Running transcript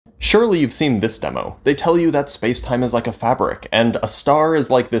Surely you've seen this demo. They tell you that space-time is like a fabric, and a star is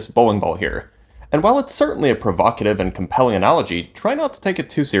like this bowling ball here. And while it's certainly a provocative and compelling analogy, try not to take it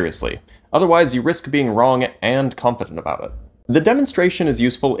too seriously. Otherwise, you risk being wrong and confident about it. The demonstration is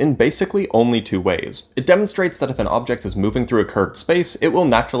useful in basically only two ways. It demonstrates that if an object is moving through a curved space, it will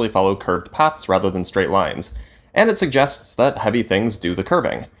naturally follow curved paths rather than straight lines. And it suggests that heavy things do the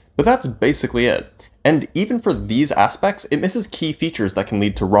curving. But that's basically it. And even for these aspects, it misses key features that can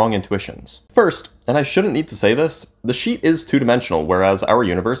lead to wrong intuitions. First, and I shouldn't need to say this, the sheet is two-dimensional, whereas our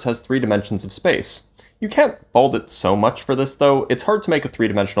universe has 3 dimensions of space. You can't fault it so much for this though, it's hard to make a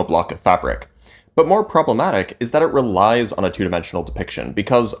 3-dimensional block of fabric. But more problematic is that it relies on a 2-dimensional depiction,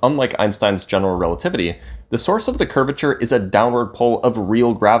 because unlike Einstein's general relativity, the source of the curvature is a downward pull of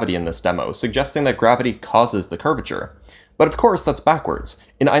real gravity in this demo, suggesting that gravity causes the curvature. But of course, that's backwards.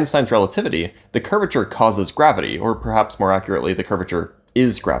 In Einstein's relativity, the curvature causes gravity, or perhaps more accurately, the curvature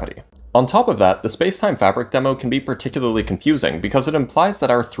is gravity. On top of that, the space-time fabric demo can be particularly confusing because it implies that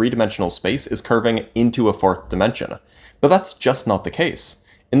our 3-dimensional space is curving into a 4th dimension. But that's just not the case.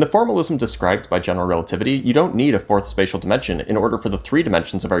 In the formalism described by general relativity, you don't need a 4th spatial dimension in order for the 3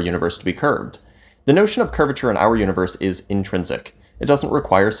 dimensions of our universe to be curved. The notion of curvature in our universe is intrinsic. It doesn't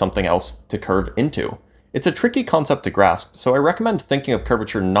require something else to curve into. It's a tricky concept to grasp, so I recommend thinking of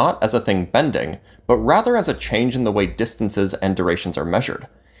curvature not as a thing bending, but rather as a change in the way distances and durations are measured.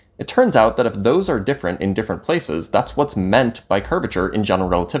 It turns out that if those are different in different places, that's what's meant by curvature in general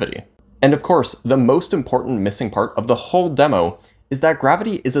relativity. And of course, the most important missing part of the whole demo is that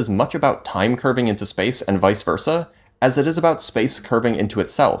gravity is as much about time curving into space and vice versa, as it is about space curving into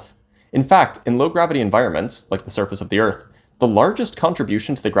itself. In fact, in low-gravity environments, like the surface of the Earth, the largest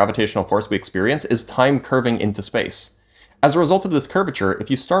contribution to the gravitational force we experience is time curving into space. As a result of this curvature, if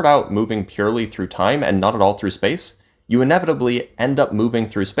you start out moving purely through time and not at all through space, you inevitably end up moving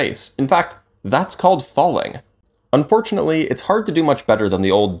through space. In fact, that's called falling. Unfortunately, it's hard to do much better than the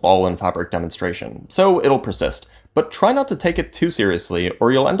old ball and fabric demonstration, so it'll persist, but try not to take it too seriously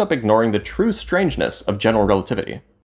or you'll end up ignoring the true strangeness of general relativity.